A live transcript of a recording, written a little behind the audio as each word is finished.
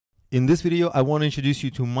In this video, I want to introduce you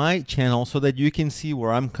to my channel so that you can see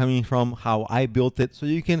where I'm coming from, how I built it, so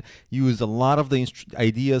you can use a lot of the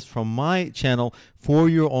ideas from my channel for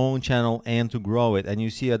your own channel and to grow it. And you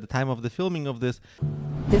see at the time of the filming of this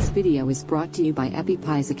video is brought to you by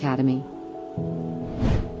EpiPies Academy.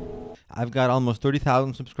 I've got almost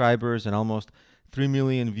 30,000 subscribers and almost 3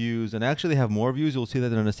 million views, and I actually have more views. You'll see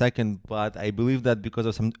that in a second, but I believe that because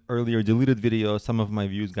of some earlier deleted videos, some of my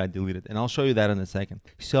views got deleted, and I'll show you that in a second.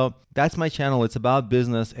 So that's my channel. It's about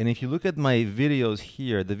business, and if you look at my videos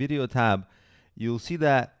here, the video tab, you'll see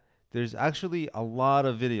that there's actually a lot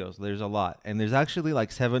of videos. There's a lot, and there's actually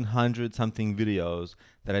like 700 something videos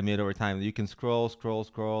that I made over time. You can scroll.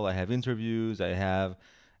 I have interviews, I have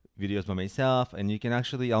videos by myself, and you can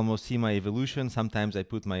actually almost see my evolution. Sometimes I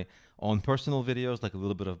put my own personal videos, like a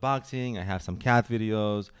little bit of boxing. I have some cat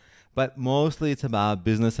videos, but mostly it's about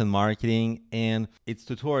business and marketing, and it's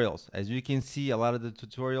tutorials. As you can see, a lot of the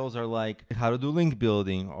tutorials are like how to do link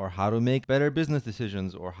building, or how to make better business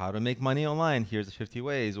decisions, or how to make money online. Here's the 50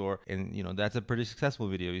 ways, and you know, that's a pretty successful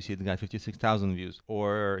video. You see it got 56,000 views.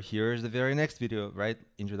 Or here's the very next video, right?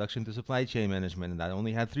 Introduction to supply chain management, and that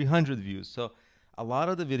only had 300 views. So a lot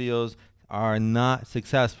of the videos are not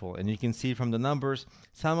successful, and you can see from the numbers,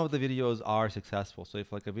 some of the videos are successful. So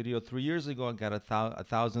if like a video 3 years ago got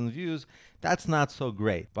 1,000 views, that's not so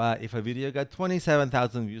great. But if a video got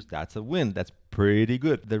 27,000 views, that's a win. That's pretty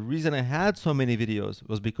good. The reason I had so many videos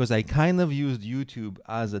was because I kind of used YouTube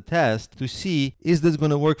as a test to see, is this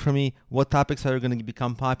going to work for me? What topics are going to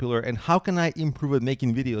become popular, and how can I improve at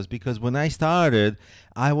making videos? Because when I started,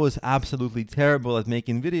 I was absolutely terrible at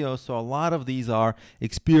making videos. So a lot of these are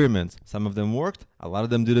experiments. Some of them worked, a lot of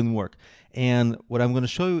them didn't work. And what I'm going to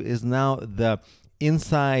show you is now the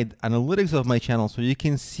inside analytics of my channel, so you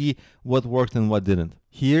can see what worked and what didn't.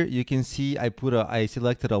 Here you can see I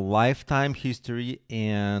selected a lifetime history,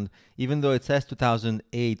 and even though it says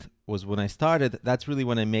 2008 was when I started, that's really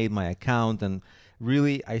when I made my account, and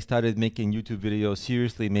really I started making YouTube videos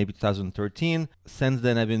seriously maybe 2013. Since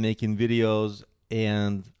then I've been making videos,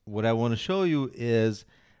 and what I want to show you is,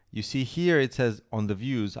 you see here it says on the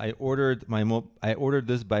views, I ordered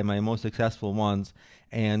this by my most successful ones,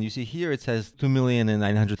 and you see here it says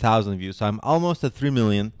 2,900,000 views. So I'm almost at 3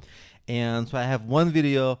 million, and so I have one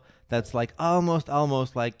video that's like almost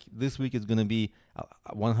like this week is going to be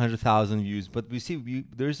 100,000 views. But we see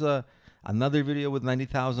there's another video with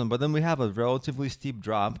 90,000, but then we have a relatively steep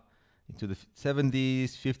drop into the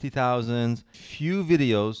 70s, 50,000s. Few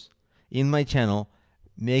videos in my channel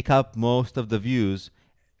make up most of the views.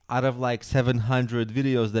 Out of like 700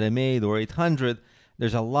 videos that I made, or 800,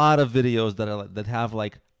 there's a lot of videos that have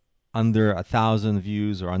like under 1,000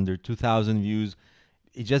 views or under 2,000 views.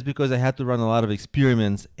 It's just because I had to run a lot of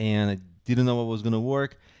experiments and I didn't know what was going to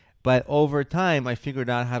work. But over time, I figured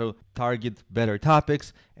out how to target better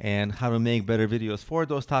topics and how to make better videos for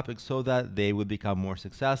those topics so that they would become more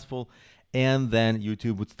successful. And then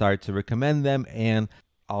YouTube would start to recommend them, and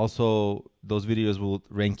also those videos will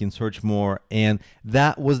rank in search more. And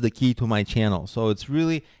that was the key to my channel. So it's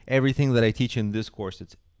really everything that I teach in this course.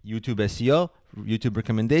 It's YouTube SEO, YouTube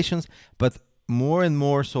recommendations, but more and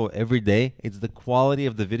more so every day, it's the quality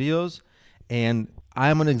of the videos. And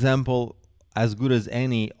I'm an example as good as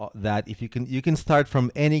any that if you can start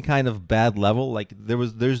from any kind of bad level. Like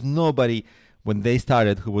there's nobody when they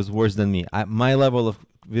started who was worse than me. My level of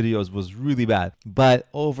videos was really bad, but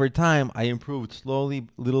over time I improved slowly,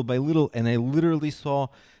 little by little, and I literally saw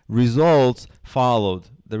results followed.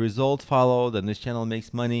 The results followed, and this channel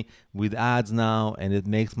makes money with ads now, and it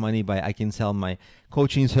makes money by I can sell my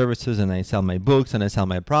coaching services, and I sell my books, and I sell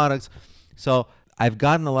my products. So I've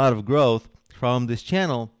gotten a lot of growth from this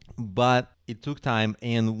channel, but it took time.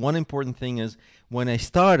 And one important thing is, when I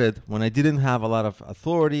started, when I didn't have a lot of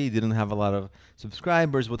authority, didn't have a lot of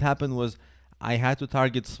subscribers, what happened was I had to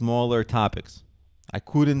target smaller topics. I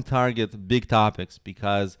couldn't target big topics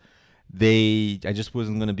because I just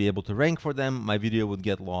wasn't going to be able to rank for them. My video would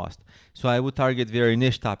get lost. So I would target very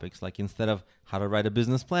niche topics, like instead of how to write a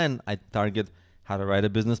business plan, I target how to write a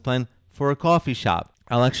business plan for a coffee shop.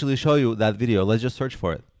 I'll actually show you that video. Let's just search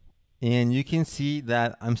for it. And you can see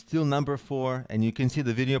that I'm still number 4, and you can see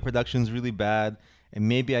the video production is really bad, and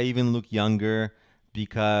maybe I even look younger,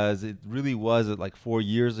 because it really was like 4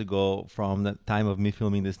 years ago from the time of me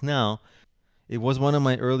filming this now. It was one of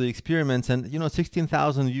my early experiments, and you know,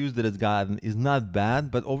 16,000 views that it's gotten is not bad,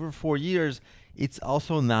 but over 4 years, it's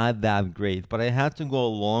also not that great. But I had to go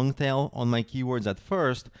long tail on my keywords at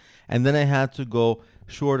first, and then I had to go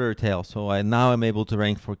shorter tail. So now I'm able to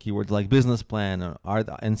rank for keywords like business plan or art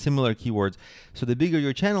and similar keywords. So the bigger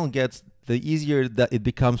your channel gets, the easier that it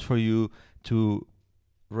becomes for you to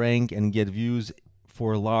rank and get views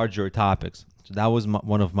for larger topics. So that was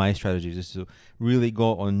one of my strategies, is to really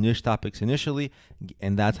go on niche topics initially,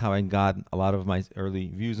 and that's how I got a lot of my early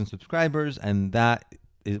views and subscribers, and that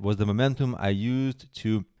was the momentum I used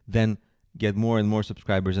to then get more and more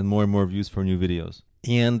subscribers and more views for new videos.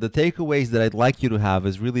 And the takeaways that I'd like you to have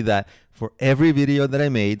is really that for every video that I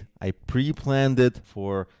made, I pre-planned it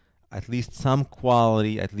for at least some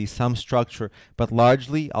quality, at least some structure, but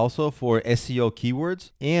largely also for SEO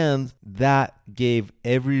keywords. And that gave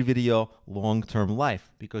every video long-term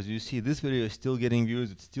life, because you see this video is still getting views,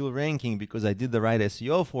 it's still ranking because I did the right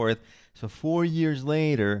SEO for it. So 4 years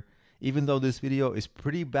later, even though this video is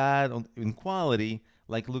pretty bad in quality,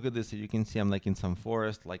 like look at this, you can see I'm like in some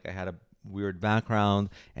forest, like I had a weird background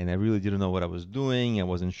and I really didn't know what I was doing. I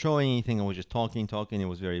wasn't showing anything, I was just talking. It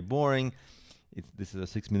was very boring. This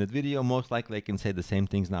is a 6-minute video. Most likely I can say the same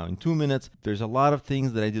things now in 2 minutes. There's a lot of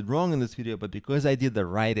things that I did wrong in this video, but because I did the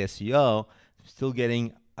right SEO, I'm still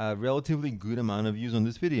getting a relatively good amount of views on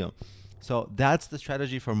this video. So that's the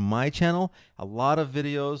strategy for my channel. A lot of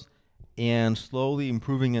videos and slowly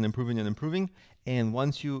improving and improving. And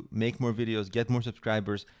once you make more videos, get more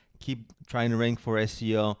subscribers, keep trying to rank for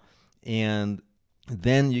SEO, and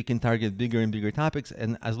then you can target bigger and bigger topics.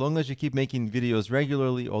 And as long as you keep making videos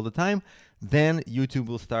regularly all the time, then YouTube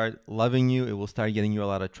will start loving you. It will start getting you a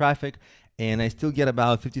lot of traffic. And I still get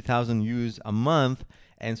about 50,000 views a month.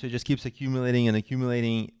 And so it just keeps accumulating and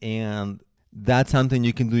accumulating. And that's something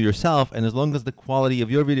you can do yourself. And as long as the quality of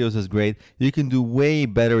your videos is great, you can do way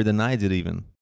better than I did even.